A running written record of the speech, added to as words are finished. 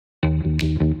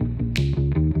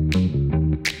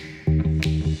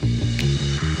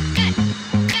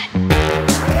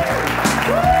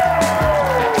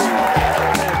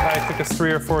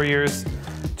3 or 4 years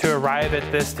to arrive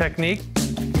at this technique.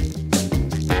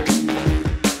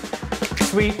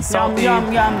 Sweet, salty,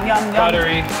 yum, yum, yum, yum.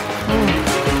 buttery.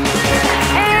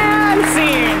 And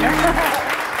scene.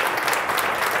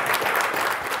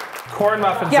 Corn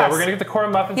muffins, Yes. though. We're gonna get the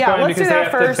corn muffins Yeah, going let's because do they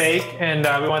that have first. to bake,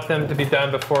 and we want them to be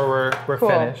done before we're Cool.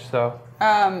 finished. So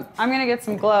I'm gonna get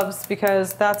some gloves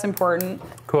because that's important.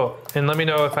 cool. And let me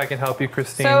know if I can help you,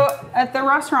 Christine. So at the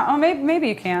restaurant, oh maybe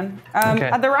you can. Okay.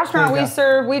 At the restaurant There you we go.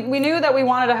 serve. We knew that we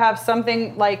wanted to have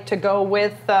something like to go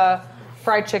with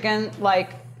fried chicken. Like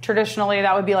traditionally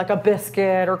that would be like a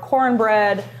biscuit or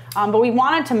cornbread, but we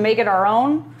wanted to make it our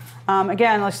own.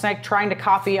 Again, it's like trying to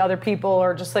copy other people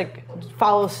or just like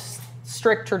follow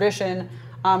strict tradition.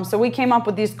 So we came up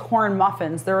with these corn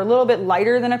muffins. They're a little bit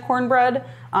lighter than a cornbread,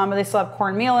 but they still have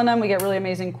cornmeal in them. We get really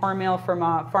amazing cornmeal from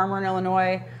a farmer in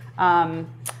Illinois.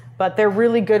 But they're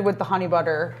really good with the honey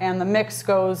butter. And the mix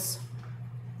goes,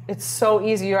 it's so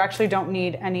easy. You actually don't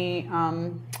need any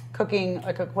cooking,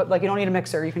 like you don't need a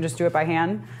mixer. You can just do it by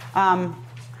hand.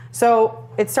 So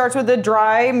it starts with a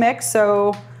dry mix.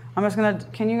 So I'm just gonna,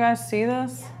 can you guys see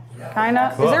this?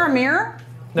 Kinda. Cool. Is there a mirror?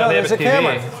 no, they have there's a a TV.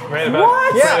 camera. Right about,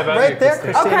 What? Yeah, about right you, there,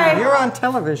 Christine. Christine. Okay. You're on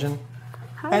television.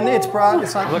 And it's brought,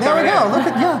 it's like, Look there we over go. here. Look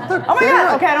at, yeah, look. Oh my there.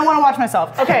 god, okay, I don't want to watch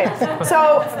myself. Okay,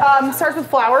 so starts with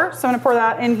flour, so I'm gonna pour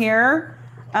that in here.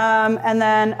 And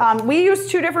then we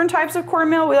use 2 different types of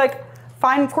cornmeal. We like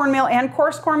fine cornmeal and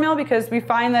coarse cornmeal because we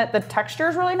find that the texture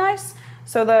is really nice.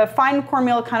 So the fine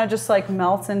cornmeal kind of just like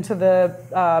melts into the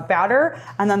batter,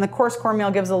 and then the coarse cornmeal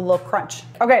gives it a little crunch.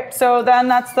 Okay, so then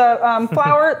that's the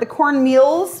flour, the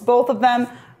cornmeals, both of them,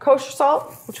 kosher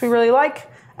salt, which we really like,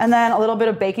 and then a little bit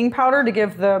of baking powder to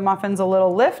give the muffins a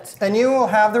little lift. And you will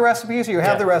have the recipes? You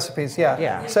have Yeah. the recipes, yeah.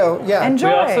 Yeah. So, yeah. Enjoy.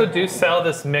 We also do sell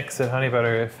this mix at Honey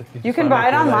Butter. If You can buy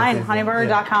it online,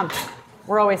 honeybutter.com.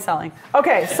 We're always selling.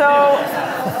 Okay, so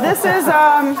this is,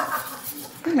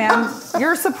 man,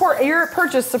 your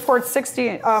purchase supports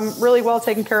 60 really well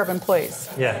taken care of employees.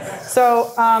 Yes.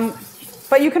 So,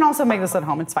 but you can also make this at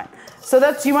home, it's fine. So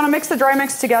you wanna mix the dry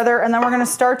mix together, and then we're gonna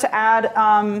start to add,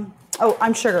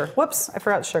 sugar. Whoops, I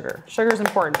forgot sugar. Sugar's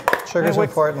important. Sugar's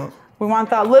important. We want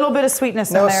that little bit of sweetness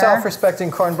in No there.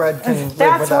 self-respecting cornbread can live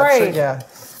That's without right. sugar. Yeah.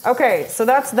 Okay, so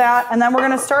that's that, and then we're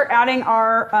gonna start adding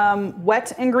our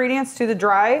wet ingredients to the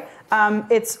dry.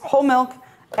 It's whole milk,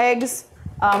 eggs,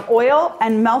 oil,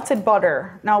 and melted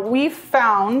butter. Now we've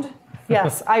found,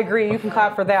 yes, I agree, you can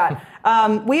clap for that.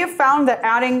 We have found that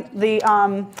adding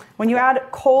when you add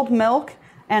cold milk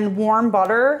and warm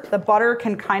butter, the butter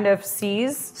can kind of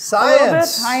seize a little bit.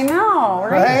 Science. I know,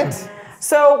 right? Right?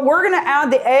 So we're gonna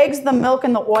add the eggs, the milk,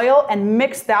 and the oil and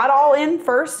mix that all in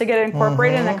first to get it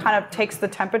incorporated, and it kind of takes the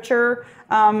temperature,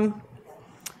 the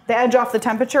edge off the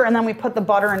temperature, and then we put the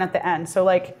butter in at the end. So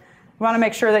like, you wanna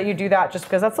make sure that you do that just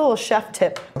because that's a little chef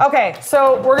tip. Okay,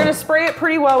 so we're gonna spray it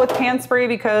pretty well with pan spray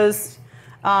because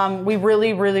we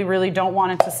really, really, really don't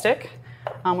want it to stick.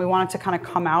 We want it to kind of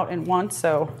come out in once,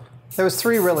 so. There was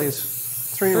 3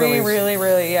 reallys. 3 reallys.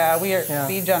 Really, yeah.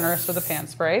 Be generous with the pan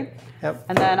spray. Yep.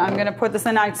 And then I'm gonna put this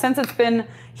in. Now, since it's been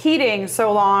heating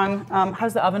so long,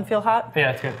 how's the oven feel hot?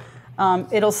 Yeah, it's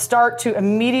good. It'll start to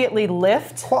immediately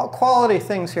lift. Quality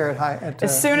things here at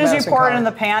As soon as you Madison pour it College. in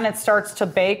the pan, it starts to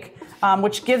bake,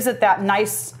 which gives it that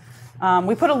nice,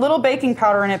 we put a little baking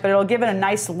powder in it, but it'll give it a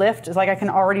nice lift. It's like I can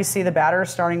already see the batter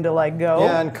starting to like go.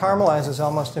 Yeah, and caramelizes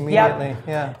almost immediately. Yep.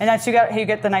 Yeah. And that's you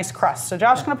get the nice crust. So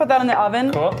Josh's gonna put that in the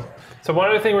oven. Cool. So one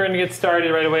other thing we're going to get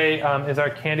started right away is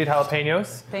our candied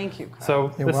jalapenos. Thank you.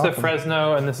 So You're this is welcome. a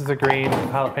Fresno and this is a green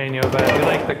jalapeno, but we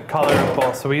like the color of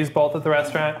both. So we use both at the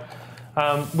restaurant.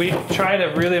 We try to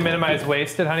really minimize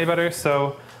waste at Honey Butter.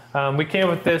 So we came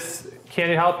up with this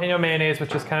candied jalapeno mayonnaise,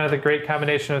 which is kind of the great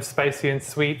combination of spicy and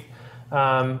sweet.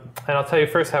 And I'll tell you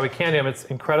first how we candy them. It's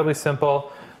incredibly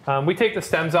simple. We take the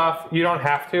stems off. You don't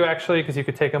have to actually, because you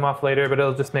could take them off later, but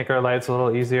it'll just make our lives a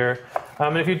little easier.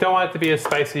 And if you don't want it to be as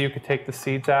spicy, you could take the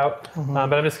seeds out.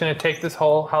 But I'm just going to take this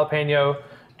whole jalapeno,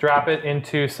 drop it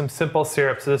into some simple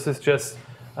syrup. So this is just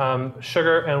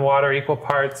sugar and water, equal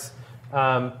parts,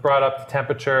 brought up to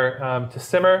temperature to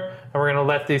simmer. And we're going to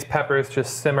let these peppers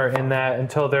just simmer in that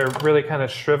until they're really kind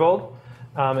of shriveled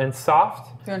and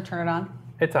soft. You want to turn it on?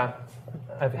 It's on.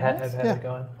 I've had it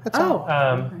going. It's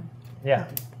on. Yeah.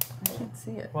 I can't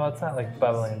see it. Well, it's not like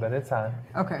bubbling, but it's on.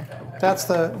 Okay. That's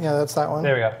that one.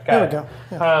 There we go. There we Got go. it.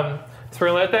 Yeah. So we're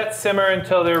gonna let that simmer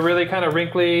until they're really kind of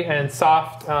wrinkly and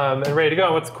soft and ready to go.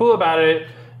 And what's cool about it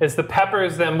is the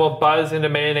peppers then will buzz into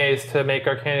mayonnaise to make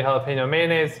our candied jalapeno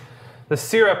mayonnaise. The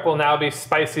syrup will now be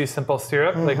spicy, simple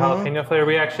syrup, like jalapeno flavor.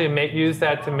 We actually use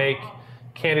that to make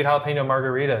candied jalapeno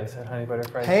margaritas at Honey Butter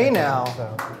Fried Hey Chicken. now.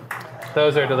 So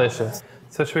Those are delicious.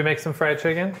 So should we make some fried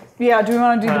chicken? Yeah, do we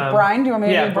want to do the brine? Do you want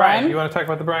me to do the brine? You want to talk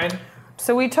about the brine?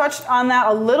 So we touched on that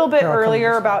a little bit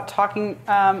earlier about talking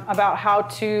about how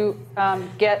to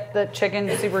get the chicken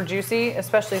super juicy,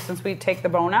 especially since we take the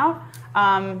bone out.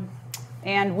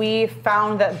 And we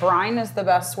found that brine is the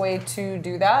best way to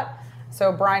do that.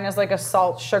 So brine is like a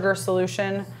salt sugar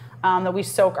solution that we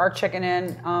soak our chicken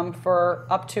in for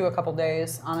up to a couple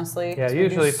days, honestly. Yeah,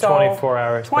 usually 24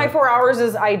 hours. 24 hours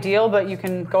is ideal, but we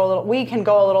can go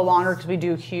a little longer because we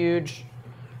do huge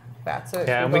fats.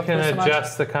 Yeah, and we can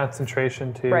adjust the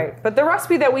concentration too. Right, but the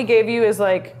recipe that we gave you is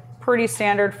like pretty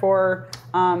standard for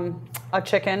a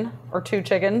chicken or 2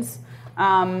 chickens,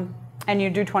 and you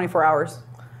do 24 hours.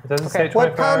 It doesn't say 24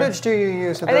 What poundage do you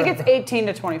use? I think it's 18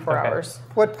 to 24 hours.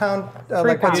 What pound?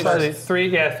 3 pounds. Usually 3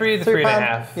 to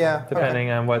 3.5, yeah, depending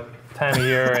on what time of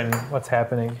year and what's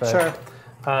happening. But, Sure.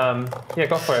 Yeah,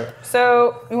 go for it.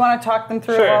 So you want to talk them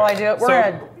through it while I do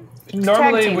it?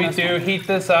 Normally we do heat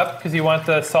this up because you want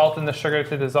the salt and the sugar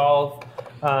to dissolve.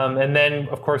 And then,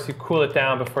 of course, you cool it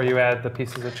down before you add the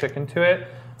pieces of chicken to it.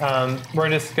 We're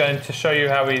just going to show you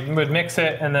how we would mix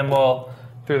it, and then we'll,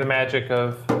 through the magic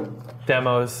of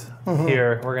demos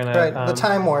here, we're going to the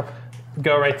time warp.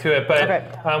 Go right to it.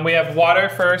 But we have water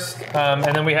first,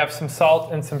 and then we have some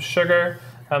salt and some sugar,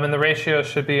 and the ratio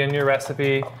should be in your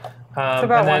recipe. It's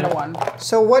about 1 to 1.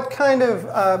 So what kind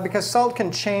of, because salt can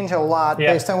change a lot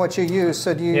based on what you use,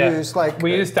 so do you use like...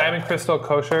 We use Diamond Crystal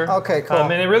Kosher. Okay, cool.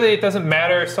 And it doesn't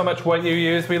matter so much what you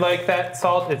use. We like that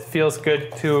salt. It feels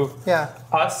good to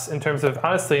us in terms of,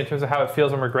 honestly, in terms of how it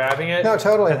feels when we're grabbing it. No,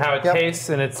 totally. And how it tastes,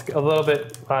 and it's a little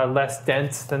bit less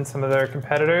dense than some of their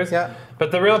competitors. Yeah.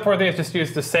 But the real important thing is just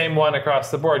use the same one across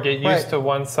the board. Get used to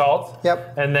one salt.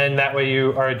 Yep. And then that way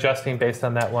you are adjusting based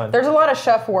on that one. There's a lot of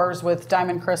chef wars with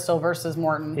Diamond Crystal versus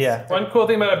Morton's. Yeah. One cool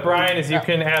thing about a brine is you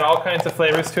can add all kinds of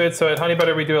flavors to it. So at Honey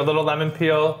Butter we do a little lemon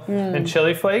peel and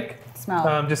chili flake.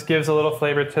 Smell. Just gives a little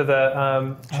flavor to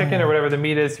the chicken or whatever the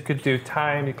meat is. You could do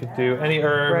thyme. You could do any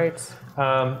herb.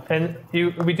 Right. And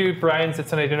we do brines at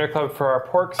Sunday Dinner Club for our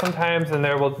pork sometimes, and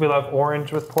we'll have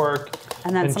orange with pork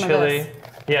and some chili. Of this.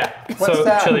 Yeah. What's so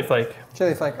that? chili flake.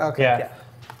 Chili flake. Okay. Yeah.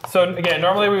 So again,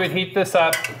 normally we would heat this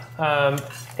up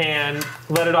and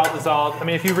let it all dissolve. I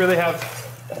mean, if you really have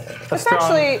a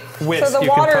strong whisk, so the you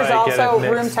can water is probably also get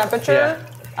it room mixed. temperature,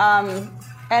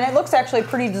 and it looks actually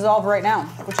pretty dissolved right now,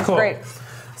 which is great.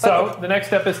 So the next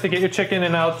step is to get your chicken,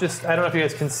 and I don't know if you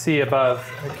guys can see above.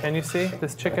 Can you see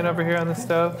this chicken over here on the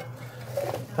stove?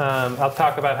 I'll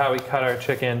talk about how we cut our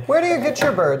chicken. Where do you get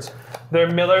your birds? They're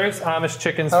Miller's Amish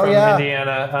chickens from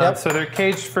Indiana. So they're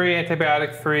cage-free,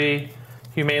 antibiotic-free,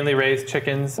 humanely raised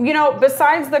chickens. You know,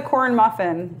 besides the corn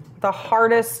muffin, the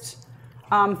hardest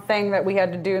thing that we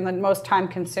had to do and the most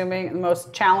time-consuming and the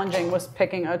most challenging was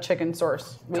picking a chicken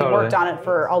source. We worked on it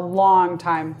for a long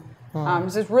time.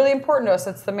 This is really important to us.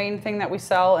 It's the main thing that we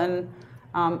sell, and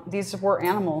these were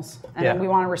animals, and we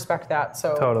want to respect that.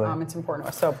 So it's important to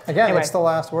us. So again, anyway, it's the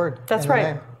last word. That's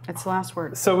right. It's the last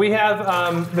word. So we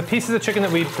have the pieces of chicken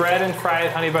that we bread and fry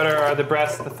at Honey Butter are the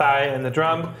breast, the thigh, and the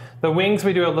drum. The wings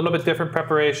we do a little bit different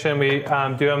preparation. We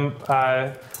do them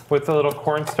with a little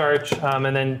cornstarch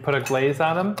and then put a glaze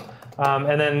on them.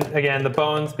 And then again, the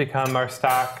bones become our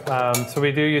stock. So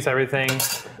we do use everything.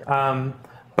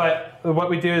 But what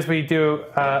we do is we do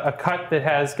a cut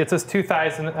that gets us 2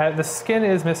 thighs, and the skin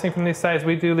is missing from these thighs.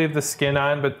 We do leave the skin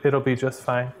on, but it'll be just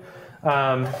fine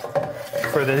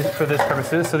for this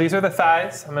purposes. So these are the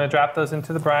thighs. I'm going to drop those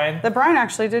into the brine. The brine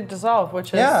actually did dissolve,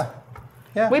 which is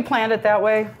we planned it that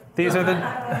way. These are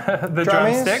the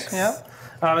drumsticks.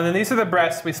 And then these are the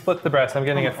breasts. We split the breasts. I'm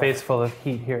getting a face full of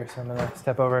heat here, so I'm going to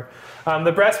step over.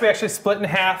 The breasts we actually split in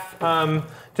half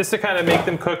just to kind of make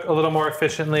them cook a little more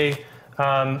efficiently.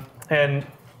 And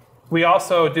we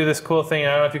also do this cool thing.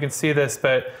 I don't know if you can see this,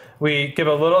 but we give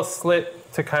a little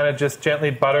slit to kind of just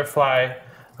gently butterfly.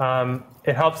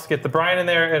 It helps get the brine in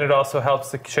there, and it also helps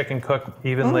the chicken cook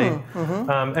evenly.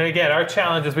 And again, our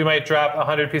challenge is we might drop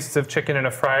 100 pieces of chicken in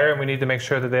a fryer, and we need to make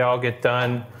sure that they all get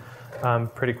done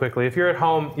pretty quickly. If you're at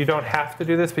home, you don't have to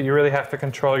do this, but you really have to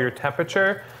control your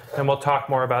temperature, and we'll talk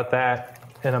more about that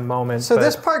in a moment. So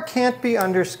this part can't be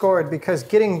underscored, because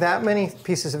getting that many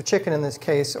pieces of chicken in this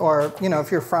case, or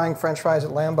if you're frying French fries at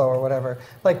Lambeau or whatever,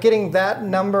 like getting that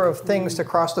number of things to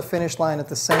cross the finish line at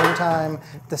the same time,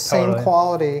 the same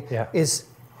quality, is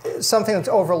something that's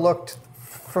overlooked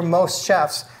for most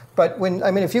chefs. But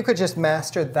if you could just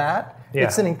master that,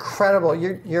 it's an incredible.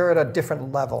 You're at a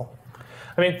different level.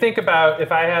 I mean, think about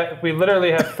if we literally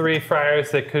have 3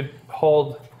 fryers that could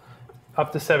hold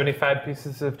up to 75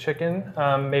 pieces of chicken,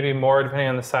 maybe more depending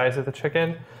on the size of the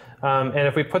chicken. And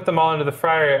if we put them all into the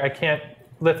fryer, I can't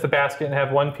lift the basket and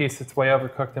have one piece that's way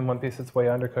overcooked and one piece that's way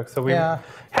undercooked. So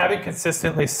having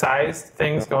consistently sized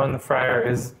things go in the fryer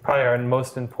is probably our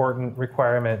most important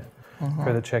requirement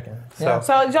for the chicken. So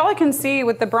all I can see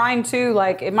with the brine too,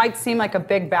 like it might seem like a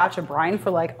big batch of brine for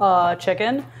like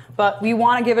chicken, but we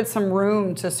want to give it some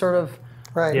room to sort of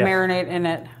marinate in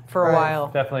it for a while.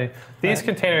 Definitely. These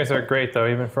containers are great though,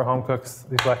 even for home cooks,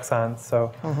 these Lexons.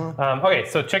 So, okay,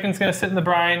 so chicken's gonna sit in the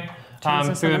brine.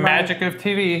 Through the magic of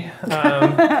TV.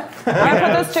 I'm gonna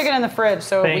put this chicken in the fridge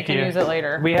so we can use it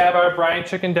later. We have our brine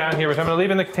chicken down here, which I'm gonna leave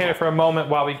in the container for a moment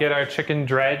while we get our chicken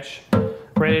dredge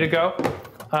ready to go.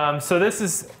 So this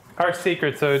is our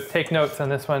secret, so take notes on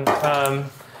this one.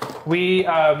 We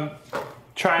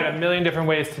tried a million different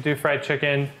ways to do fried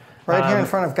chicken. Right here in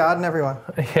front of God and everyone.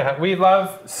 Yeah, we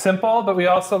love simple, but we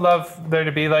also love there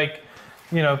to be like,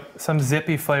 some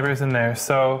zippy flavors in there.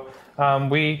 So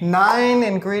 9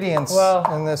 ingredients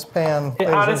in this pan.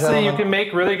 Honestly, you can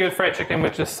make really good fried chicken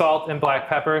with just salt and black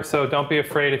pepper. So don't be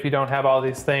afraid if you don't have all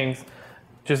these things.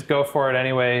 Just go for it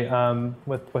anyway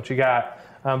with what you got.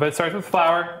 But it starts with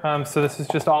flour. So this is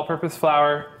just all-purpose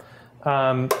flour.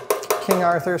 King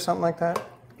Arthur, something like that?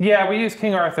 Yeah, we use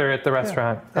King Arthur at the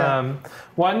restaurant. Yeah.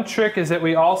 One trick is that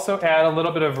we also add a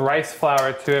little bit of rice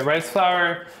flour to it. Rice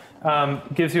flour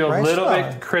gives you a little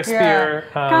bit crispier.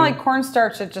 Kind of like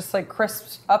cornstarch, it just like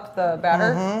crisps up the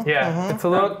batter. It's a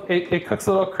little, it cooks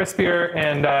a little crispier,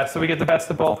 and so we get the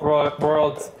best of both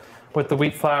worlds with the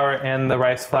wheat flour and the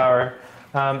rice flour.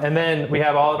 And then we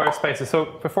have all of our spices.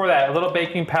 So before that, a little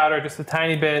baking powder, just a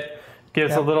tiny bit,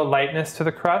 gives a little lightness to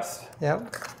the crust.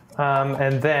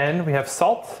 And then we have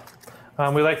salt.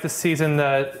 We like to season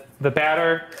the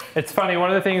batter. It's funny,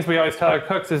 one of the things we always tell our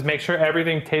cooks is make sure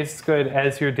everything tastes good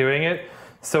as you're doing it.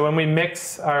 So when we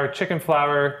mix our chicken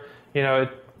flour, I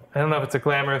don't know if it's a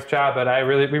glamorous job, but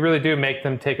we really do make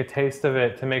them take a taste of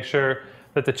it to make sure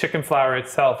that the chicken flour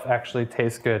itself actually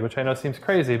tastes good, which I know seems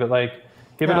crazy, but like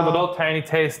give it a little tiny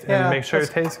taste and make sure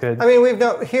it tastes good. I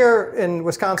mean, here in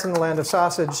Wisconsin, the land of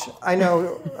sausage, I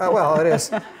know, it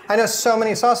is. I know so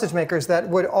many sausage makers that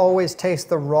would always taste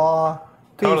the raw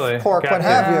beef, pork, what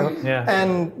have you,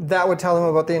 and that would tell them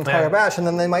about the entire batch, and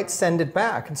then they might send it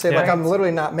back and say, like, I'm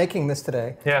literally not making this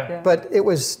today. But it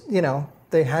was,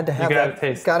 they had to have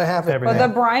that. Got to have it. But the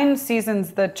brine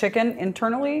seasons the chicken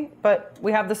internally, but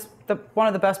we have this. The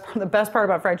best part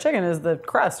about fried chicken is the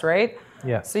crust, right?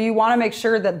 Yeah. So you want to make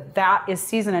sure that is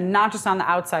seasoned, and not just on the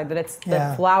outside, that it's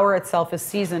the flour itself is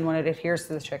seasoned when it adheres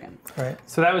to the chicken. Right.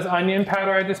 So that was onion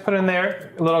powder I just put in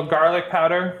there, a little garlic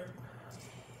powder.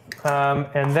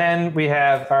 And then we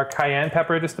have our cayenne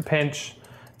pepper, just a pinch,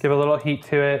 give a little heat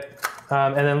to it.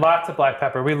 And then lots of black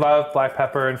pepper. We love black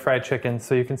pepper in fried chicken,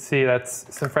 so you can see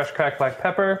that's some fresh cracked black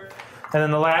pepper. And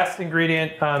then the last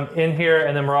ingredient in here,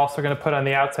 and then we're also going to put on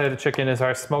the outside of the chicken, is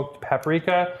our smoked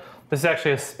paprika. This is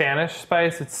actually a Spanish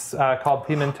spice. It's called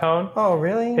pimentón. Oh,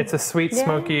 really? It's a sweet,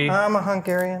 smoky. I'm a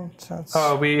Hungarian, so it's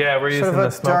we're using the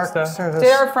smoked stuff.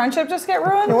 Did our friendship just get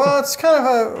ruined? Well, it's kind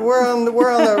of we're on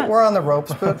the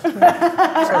ropes, but it's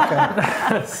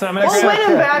okay. So we'll win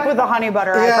him back with the honey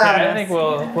butter. I think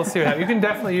we'll see what happens. You can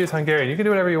definitely use Hungarian. You can do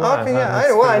whatever you want. Okay,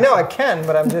 I know I can,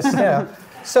 but I'm just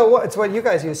So it's what you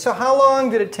guys use. So how long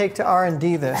did it take to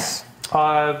R&D this?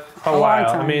 A while.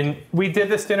 I mean, we did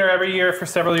this dinner every year for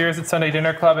several years at Sunday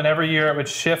Dinner Club, and every year it would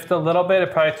shift a little bit.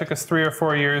 It probably took us 3 or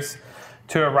 4 years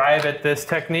to arrive at this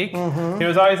technique. It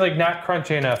was always like not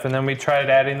crunchy enough, and then we tried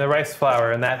adding the rice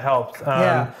flour, and that helped.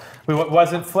 It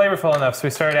wasn't flavorful enough, so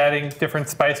we started adding different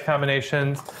spice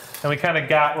combinations, and we kind of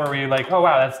got where we like, oh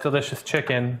wow, that's delicious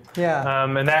chicken.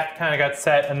 And that kind of got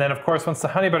set, and then of course once the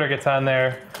honey butter gets on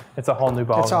there, it's a whole new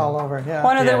ball. It's all over.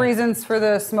 One of the reasons for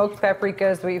the smoked paprika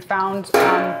is we found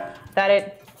that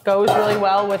it goes really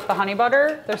well with the honey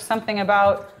butter. There's something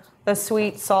about the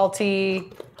sweet,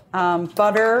 salty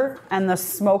butter and the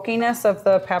smokiness of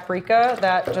the paprika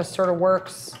that just sort of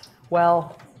works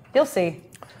well. You'll see.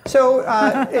 So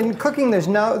in cooking, there's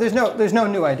no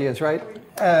new ideas, right?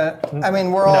 I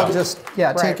mean, we're all just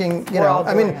taking,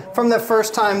 from the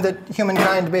first time that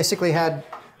humankind basically had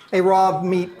a raw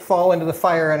meat fall into the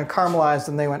fire and it caramelized,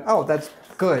 and they went, oh, that's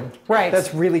good. Right.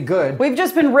 That's really good. We've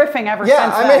just been riffing ever since Yeah,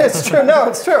 I mean, it's true. No,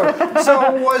 it's true.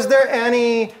 So was there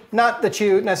any, not that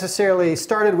you necessarily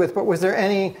started with, but was there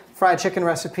any fried chicken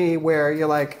recipe where you're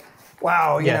like,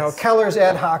 wow, you know, Keller's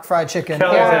ad hoc fried chicken.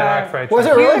 Keller's ad hoc fried chicken. Was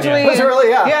it really? Hugely, Was it really?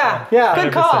 Yeah.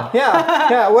 Good 100%. call.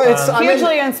 Yeah. Well, it's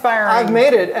hugely inspiring. I've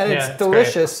made it, and it's it's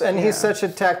delicious. And he's such a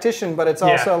tactician, but it's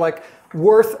also like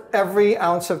worth every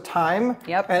ounce of time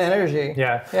and energy.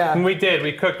 And we did.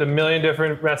 We cooked a million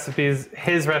different recipes.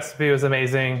 His recipe was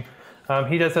amazing.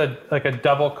 He does a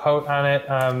double coat on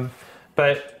it,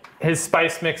 but his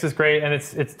spice mix is great, and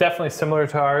it's definitely similar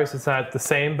to ours. It's not the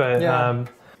same, but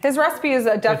his recipe is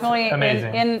definitely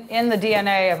in the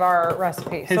DNA of our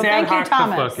recipe. His so ad thank you, hoc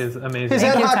Thomas. cookbook is amazing. His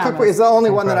ad hoc cookbook is the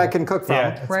only one that I can cook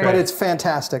from, Right. but it's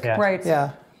fantastic. Yeah. Right.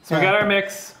 Yeah. So we got our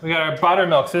mix, we got our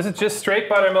buttermilk. So this is just straight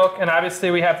buttermilk, and obviously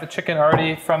we have the chicken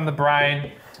already from the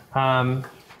brine. So I'm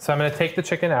going to take the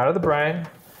chicken out of the brine,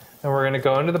 and we're going to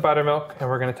go into the buttermilk, and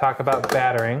we're going to talk about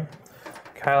battering.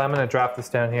 Kyle, I'm going to drop this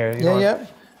down here. You want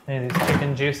any of these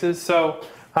chicken juices? So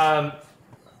a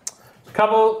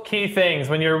couple key things.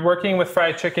 When you're working with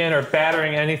fried chicken or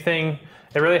battering anything,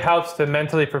 it really helps to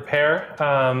mentally prepare.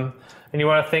 And you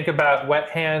want to think about wet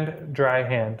hand, dry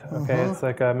hand. Okay, it's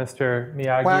like a Mr.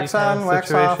 Miyagi wax kind on, of wax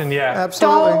situation. off. Yeah,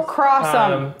 Absolutely. Don't cross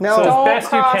them. No. so Don't as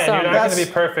best you can. You're not going to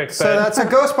be perfect. So but that's a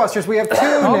Ghostbusters. We have two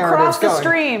Don't narratives cross the going.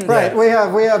 streams. Right. We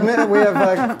have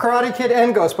Karate Kid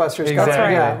and Ghostbusters. Exactly.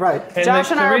 Going. Yeah, right. And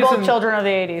Josh and I are reason- both children of the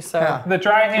 80s, so. The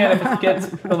dry hand, if it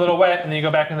gets a little wet and then you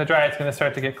go back in the dry, it's going to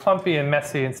start to get clumpy and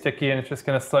messy and sticky, and it's just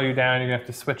going to slow you down. You're going to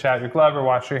have to switch out your glove or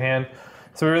wash your hand.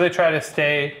 So we really try to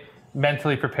stay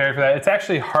mentally prepared for that. It's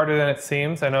actually harder than it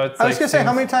seems. I know it's. I was going to say,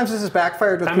 how many times has this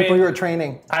backfired with people you are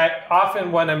training?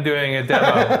 Often when I'm doing a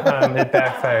demo, it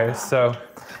backfires. So,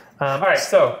 all right.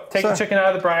 So take the chicken out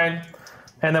of the brine,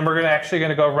 and then we're actually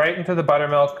going to go right into the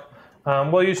buttermilk.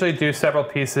 We'll usually do several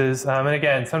pieces, and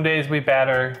again, some days we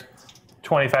batter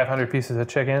 2,500 pieces of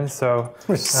chicken, so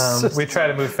we try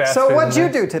to move faster. So what'd you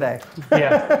do today?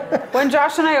 Yeah. When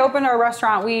Josh and I opened our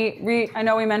restaurant, I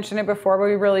know we mentioned it before, but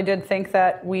we really did think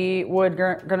that we would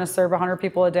going to serve 100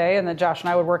 people a day, and that Josh and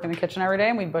I would work in the kitchen every day,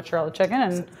 and we'd butcher all the chicken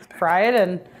and fry it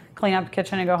and clean up the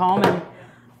kitchen and go home. And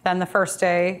then the first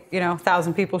day,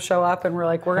 1,000 people show up, and we're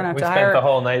like, we're going to have to spent the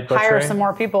whole night hire butchering. some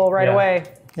more people right away.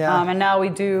 Yeah. And now we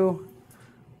do,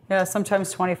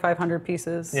 sometimes 2,500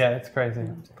 pieces. Yeah, it's crazy.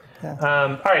 Yeah.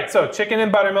 All right, so chicken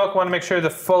and buttermilk, want to make sure the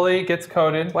fully gets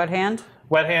coated. Wet hand?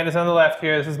 Wet hand is on the left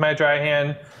here. This is my dry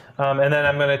hand. And then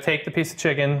I'm going to take the piece of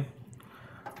chicken,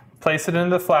 place it into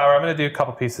the flour. I'm going to do a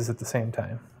couple pieces at the same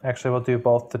time. Actually, we'll do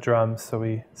both the drums so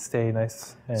we stay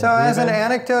nice and So as an even.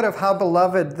 anecdote of how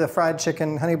beloved the fried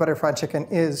chicken, honey butter fried chicken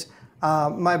is,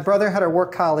 my brother had a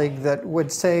work colleague that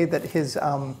would say that his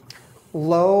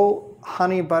low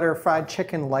honey butter fried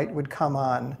chicken light would come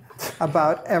on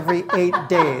about every 8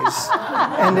 days.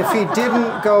 And if he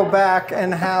didn't go back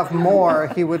and have more,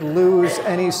 he would lose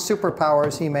any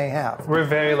superpowers he may have. We're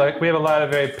we have a lot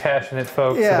of very passionate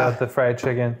folks about the fried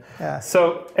chicken. Yeah.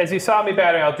 So as you saw me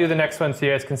battering, I'll do the next one so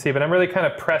you guys can see, but I'm really kind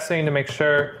of pressing to make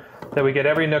sure that we get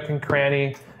every nook and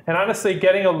cranny. And honestly,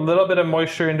 getting a little bit of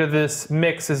moisture into this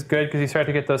mix is good because you start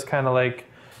to get those kind of like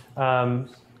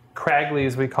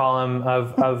Cragleys, we call them,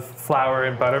 of flour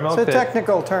and buttermilk. It's a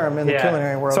technical term in the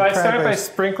culinary world. So I start by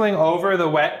sprinkling over the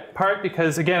wet part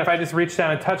because, again, if I just reach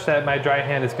down and touch that, my dry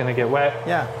hand is going to get wet.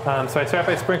 Yeah. So I start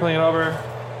by sprinkling it over,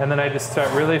 and then I just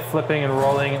start really flipping and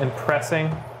rolling and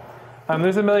pressing.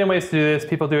 There's a million ways to do this.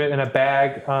 People do it in a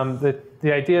bag.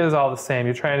 The idea is all the same.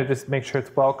 You're trying to just make sure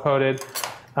it's well coated.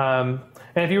 And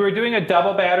if you were doing a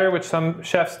double batter, which some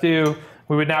chefs do,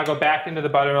 we would now go back into the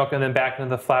buttermilk and then back into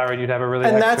the flour, and you'd have a really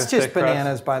And extra that's just thick crust.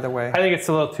 bananas, by the way. I think it's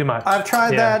a little too much. I've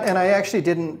tried that, and I actually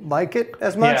didn't like it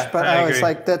as much, but I was agree.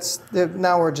 like,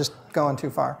 now we're just going too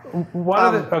far. Go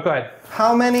ahead.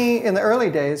 How many, in the early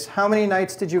days, how many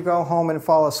nights did you go home and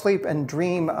fall asleep and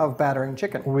dream of battering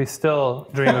chicken? We still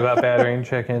dream about battering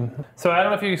chicken. So I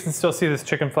don't know if you can still see this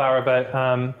chicken flour,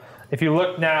 but if you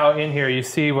look now in here, you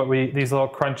see what these little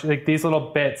crunch, like these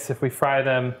little bits, if we fry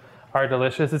them, are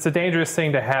delicious. It's a dangerous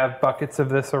thing to have buckets of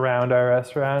this around our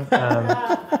restaurant.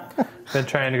 Been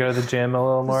trying to go to the gym a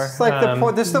little more. It's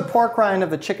like this is the pork rind of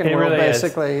the chicken world, really is.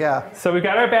 basically. Yeah. So we've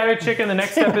got our battered chicken. The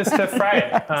next step is to fry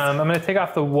it. I'm going to take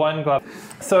off the one glove.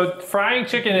 So frying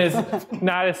chicken is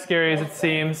not as scary as it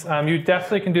seems. You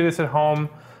definitely can do this at home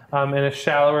in a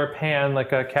shallower pan,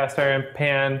 like a cast iron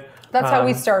pan. That's how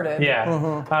we started. Yeah.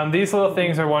 Mm-hmm. These little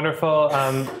things are wonderful,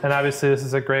 and obviously this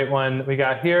is a great one we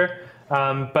got here.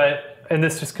 And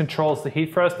this just controls the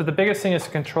heat for us. But the biggest thing is to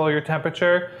control your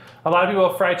temperature. A lot of people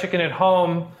will fry chicken at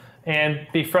home and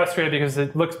be frustrated because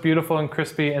it looks beautiful and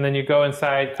crispy, and then you go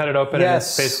inside, cut it open, and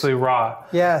it's basically raw.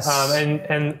 Yes.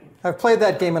 And I've played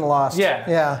that game and lost.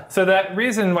 Yeah. So that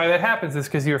reason why that happens is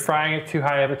because you're frying it too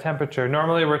high of a temperature.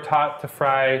 Normally we're taught to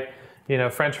fry,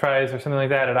 French fries or something like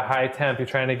that at a high temp. You're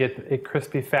trying to get it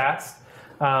crispy fast.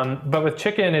 But with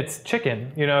chicken, it's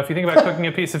chicken. If you think about cooking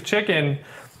a piece of chicken,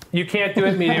 you can't do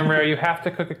it medium rare. You have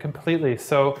to cook it completely.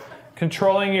 So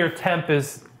controlling your temp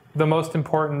is the most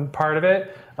important part of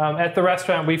it. At the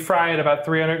restaurant, we fry at about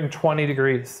 320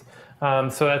 degrees.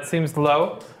 So that seems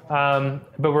low.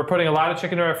 But we're putting a lot of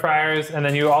chicken into our fryers, and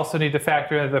then you also need to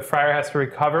factor in that the fryer has to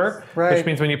recover, which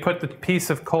means when you put the piece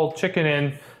of cold chicken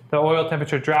in, the oil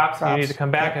temperature drops. And you need to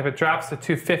come back. If it drops to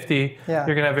 250, you're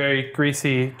going to have very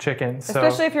greasy chicken.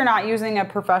 Especially if you're not using a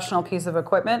professional piece of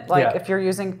equipment. Like if you're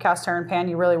using cast iron pan,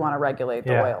 you really want to regulate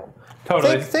the oil.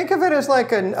 Totally. Think of it as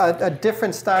like a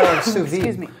different style of sous vide.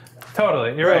 Excuse me.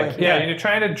 Totally, you're right. Yeah, and you're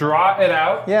trying to draw it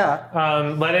out.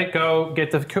 Yeah. Let it go,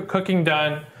 get the cooking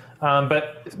done,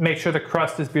 but make sure the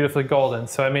crust is beautifully golden.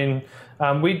 So, I mean,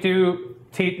 we do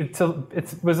it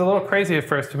was a little crazy at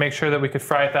first to make sure that we could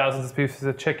fry thousands of pieces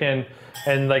of chicken,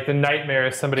 and like the nightmare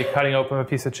is somebody cutting open a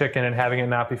piece of chicken and having it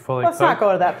not be fully cooked. Let's not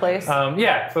go to that place.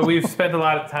 But we've spent a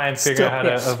lot of time figuring out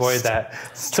how to avoid that.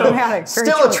 Traumatic.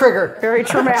 Still a trigger. Very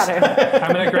traumatic.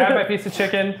 I'm going to grab my piece of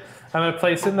chicken. I'm going to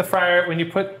place it in the fryer. When you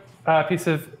put a piece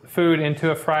of food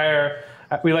into a fryer,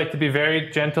 we like to be very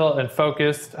gentle and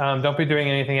focused. Don't be doing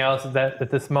anything else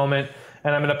at this moment.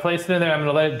 And I'm going to place it in there. I'm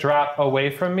going to let it drop away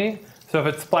from me. So if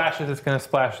it splashes, it's going to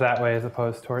splash that way as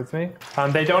opposed towards me.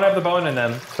 They don't have the bone in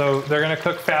them, so they're going to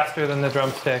cook faster than the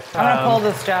drumstick. I'm going to pull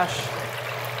this, Josh.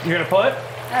 You're going to pull it?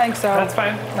 I think so. That's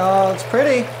fine. Oh, it's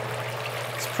pretty.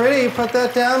 It's pretty. Put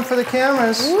that down for the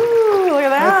cameras. Ooh, look at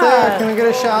that. Right there. Can we get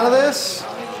a shot of this?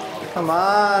 Come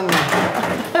on.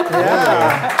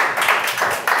 Yeah.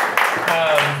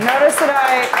 Notice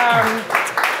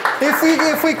that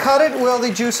If we cut it, will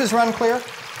the juices run clear?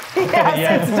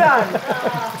 Yes, it's done.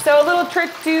 So a little trick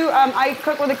too, I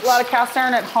cook with a lot of cast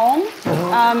iron at home,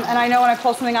 and I know when I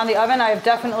pull something on the oven, I've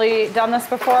definitely done this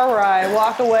before where I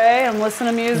walk away and listen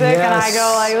to music and I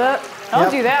go like that.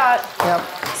 Don't do that.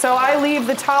 Yep. So I leave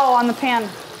the towel on the pan.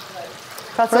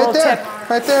 That's a little tip.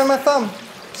 Right there in my thumb.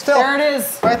 Still. There it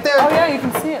is. Right there. Oh yeah, you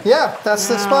can see it. Yeah, that's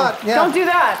the spot. Yeah. Don't do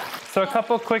that. So a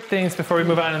couple quick things before we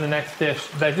move on to the next dish.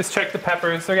 I just checked the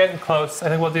peppers. They're getting close. I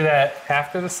think we'll do that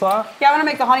after the slaw. Yeah, I want to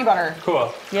make the honey butter.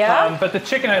 Cool. Yeah? But the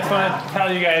chicken, I just want to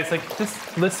tell you guys, like,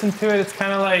 just listen to it. It's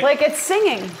kind of like... Like it's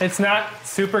singing. It's not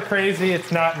super crazy.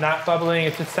 It's not bubbling.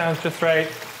 It just sounds just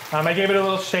right. I gave it a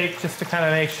little shake just to kind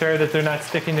of make sure that they're not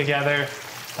sticking together.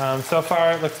 So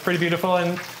far, it looks pretty beautiful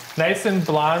and nice and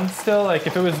blonde still. Like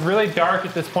if it was really dark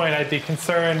at this point, I'd be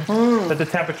concerned that the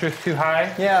temperature is too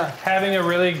high. Yeah. Having a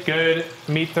really good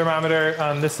meat thermometer,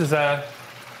 this is a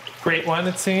great one,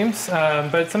 it seems,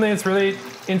 but it's something that's really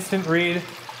instant read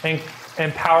and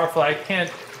powerful. I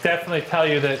can't definitely tell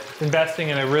you that investing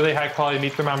in a really high quality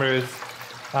meat thermometer is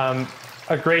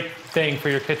a great thing for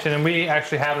your kitchen, and we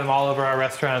actually have them all over our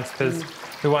restaurants because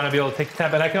we want to be able to take the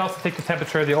temp, and I can also take the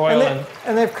temperature of the oil.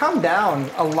 And they've come down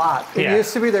a lot. It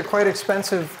used to be they're quite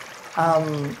expensive.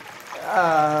 Bought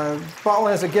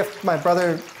one as a gift. My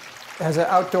brother has an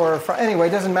outdoor. Anyway,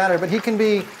 it doesn't matter. But he can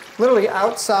be literally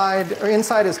outside or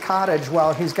inside his cottage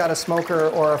while he's got a smoker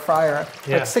or a fryer,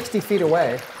 like 60 feet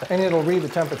away, and it'll read the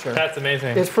temperature. That's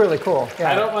amazing. It's really cool.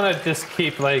 Yeah. I don't want to just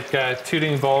keep like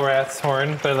tooting Vollrath's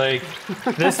horn, but like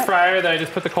this fryer that I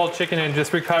just put the cold chicken in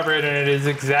just recovered, and it is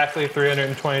exactly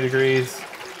 320 degrees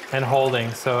and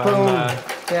holding. So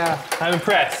I'm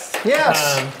impressed.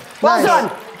 Yes. Well done.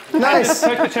 I just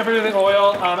took the temperature of the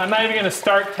oil. I'm not even going to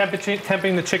start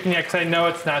temping the chicken yet because I know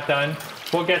it's not done.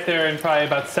 We'll get there in probably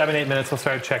about 7-8 minutes. We'll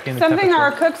start checking the temperature. Something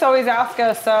our cooks always ask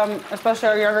us, especially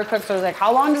our younger cooks, are like,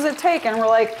 how long does it take? And we're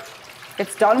like,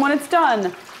 it's done when it's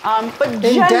done. But in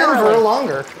Denver,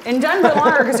 longer. In Denver,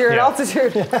 longer because you're at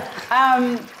altitude.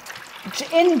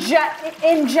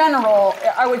 In general,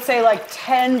 I would say like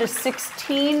 10 to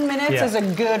 16 minutes is a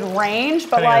good range.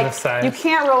 But like, you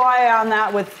can't rely on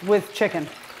that with chicken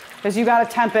because you got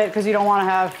to temp it because you don't want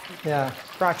to have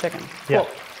raw chicken. Cool.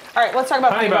 All right, let's talk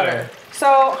about honey butter.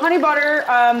 So honey butter,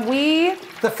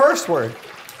 The first word.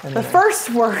 The first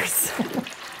words.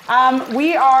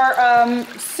 We are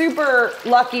super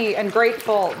lucky and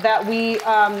grateful that we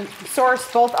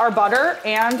source both our butter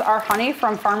and our honey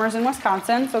from farmers in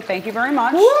Wisconsin. So thank you very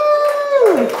much. Woo!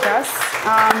 Yes.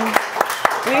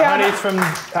 We have honey's from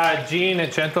Gene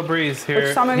at Gentle Breeze here.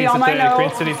 Which some of y'all might know.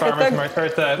 Green City Farmers Market, or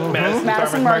at the Madison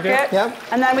Farmers Market. Yep.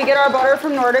 And then we get our butter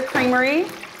from Nordic Creamery.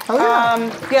 Oh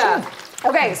yeah.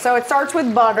 Okay, so it starts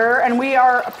with butter, and we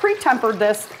are pre-tempered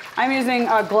this. I'm using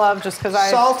a glove just because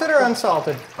I... Salted or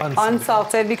unsalted?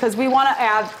 Unsalted, because we want to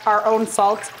add our own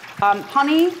salt.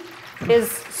 Honey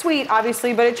is sweet,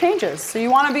 obviously, but it changes. So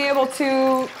you want to be able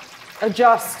to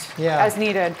adjust as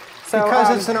needed. So,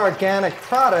 because it's an organic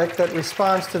product that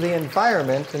responds to the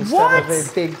environment instead of a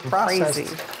big processed...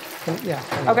 Anyway.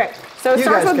 Okay, so it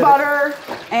starts with butter,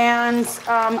 and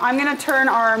I'm going to turn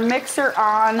our mixer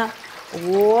on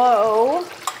low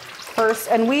first,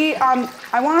 and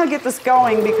I want to get this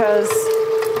going because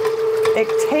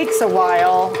it takes a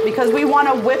while because we want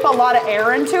to whip a lot of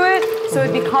air into it so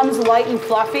it becomes light and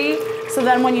fluffy. So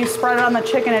then when you spread it on the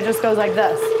chicken, it just goes like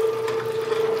this.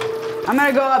 I'm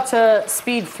gonna go up to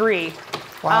speed 3.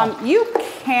 Wow. You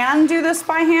can do this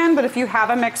by hand, but if you have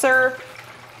a mixer,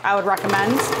 I would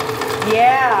recommend.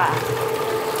 Yeah.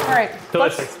 All right.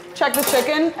 Delicious. Let's check the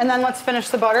chicken and then let's finish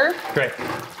the butter. Great.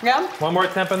 Yeah? One more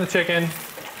temp on the chicken.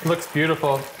 It looks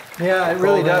beautiful. Yeah, it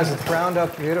really Golden. does. It's browned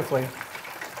up beautifully.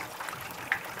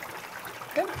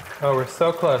 Oh, we're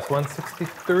so close.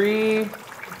 163,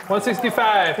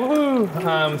 165.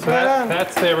 Woohoo! So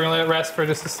that's there. We're gonna let it rest for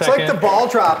just a It's second. like the ball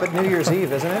drop at New Year's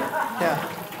Eve, isn't it? Yeah.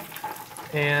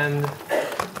 And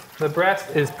the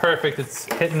breast is perfect. It's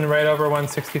hitting right over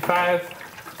 165.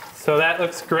 So that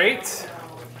looks great.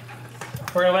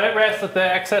 We're gonna let it rest, let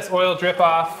the excess oil drip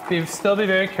off. Still be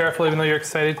very careful, even though you're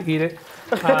excited to eat it.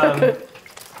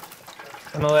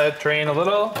 I'm gonna let it drain a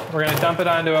little. We're gonna dump it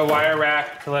onto a wire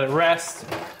rack to let it rest.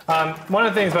 One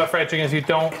of the things about fried chicken is you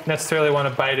don't necessarily want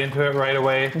to bite into it right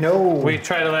away. No. We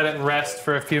try to let it rest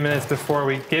for a few minutes before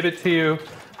we give it to you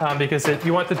because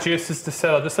you want the juices to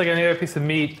settle. Just like any other piece of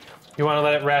meat, you want to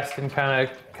let it rest and kind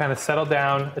of settle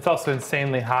down. It's also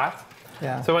insanely hot.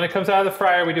 Yeah. So when it comes out of the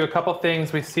fryer, we do a couple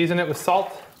things. We season it with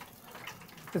salt.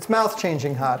 It's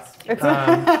mouth-changing hot. And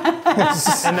then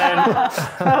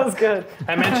That was good.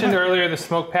 I mentioned earlier the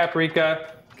smoked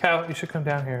paprika. Kyle, you should come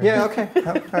down here. Yeah, okay.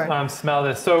 Oh, all right. Smell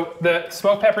this. So the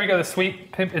smoked paprika, the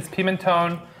sweet, it's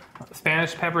pimenton,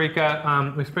 Spanish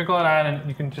paprika. We sprinkle it on, and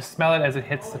you can just smell it as it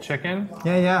hits the chicken.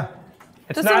 Yeah, yeah.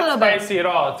 It's Just a not little bit. spicy at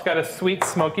all. It's got a sweet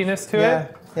smokiness to Yeah,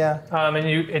 it. yeah. And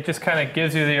it just kind of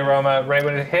gives you the aroma right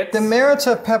when it hits. The merits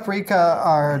of paprika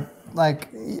are like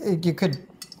you could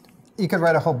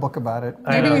write a whole book about it.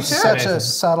 I know, you it's should. Such a amazing.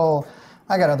 subtle.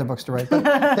 I got other books to write, but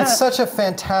it's such a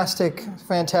fantastic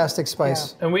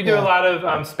spice. And we do a lot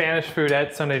of Spanish food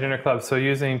at Sunday Dinner Club, so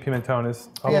using pimenton is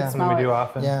something smell we do it.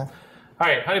 often. Yeah. All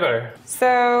right, honey butter.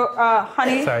 So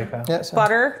honey, Sorry, Kyle. Yeah. So,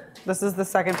 butter. This is the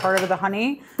second part of the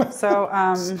honey. So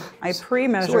I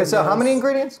pre-measured wait, so how those. many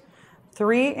ingredients?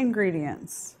 3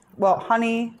 ingredients. Well,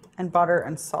 honey and butter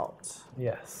and salt.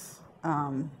 Yes.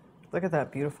 Look at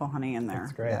that beautiful honey in there.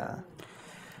 That's great. Yeah.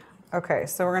 Okay,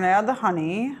 so we're gonna add the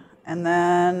honey, and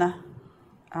then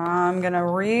I'm gonna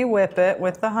re-whip it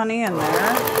with the honey in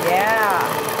there. Yeah.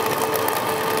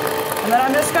 And then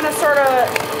I'm just gonna sort of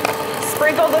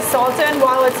sprinkle the salt in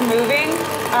while it's moving.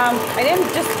 I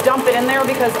didn't just dump it in there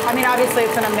because, I mean, obviously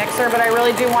it's in a mixer, but I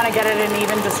really do want to get it in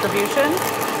even distribution.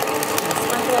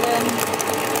 Sprinkle it in.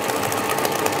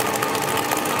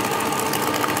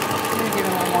 Maybe give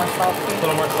it a little more salt. A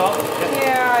little more salt?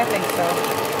 Yeah, I think so.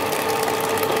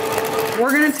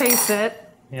 We're gonna taste it.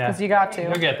 Yeah. Because you got to.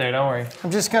 You'll get there, don't worry.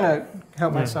 I'm just gonna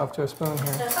help myself to a spoon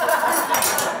here.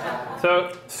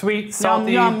 So, sweet,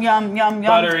 salty, Yum, yum, yum, yum,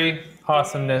 buttery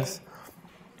awesomeness.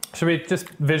 Should we just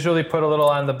visually put a little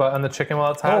on the chicken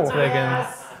while it's hot so they can...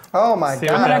 Oh my See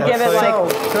God! what I'm gonna give it that's like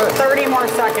so good. 30 more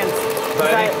seconds. So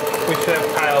I think we should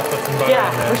have Kyle put some butter in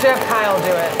Yeah, there. we should have Kyle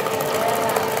do it.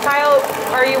 Kyle,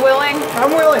 are you willing?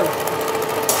 I'm willing.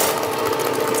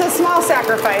 It's a small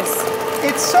sacrifice.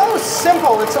 It's so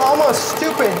simple. It's almost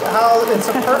stupid how it's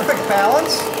a perfect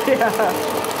balance.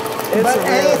 But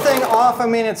anything off, I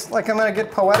mean, it's like I'm going to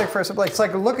get poetic for a second. It's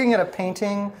like looking at a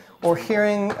painting or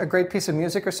hearing a great piece of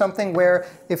music or something where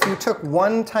if you took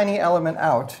one tiny element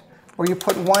out or you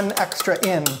put one extra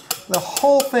in, the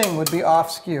whole thing would be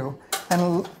off skew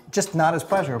and just not as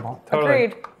pleasurable. Totally.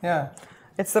 Agreed. Yeah.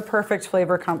 It's the perfect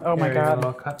flavor Oh my Here, your God.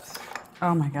 little cups.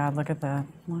 Oh my God, look at that.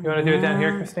 You want to do it down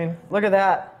here, Christine? Look at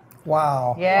that.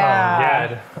 Wow.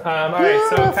 Yeah. Oh, all right,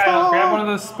 so Kyle, grab one of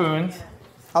those spoons.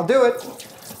 I'll do it.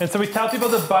 And so we tell people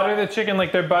to butter the chicken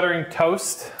like they're buttering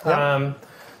toast. Yep.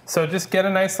 So just get a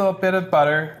nice little bit of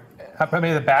butter,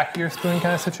 maybe the back of your spoon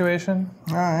kind of situation.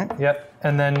 All right. Yep,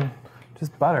 and then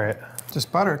just butter it.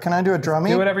 Just butter. Can I do a drummy?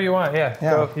 Do whatever you want, yeah.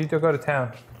 Yeah. You go to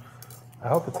town. I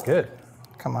hope it's good.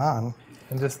 Come on.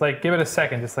 And just like give it a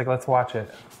second, just like let's watch it.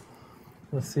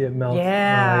 Let's see it melt.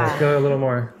 Yeah. Go a little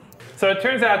more. So it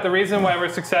turns out the reason why we're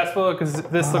successful is because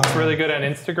this looks really good on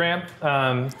Instagram.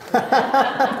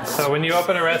 So when you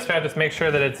open a restaurant, just make sure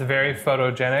that it's very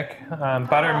photogenic.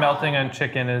 Butter melting on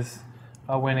chicken is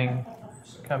a winning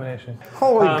combination.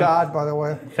 Holy God, by the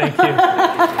way. Thank you.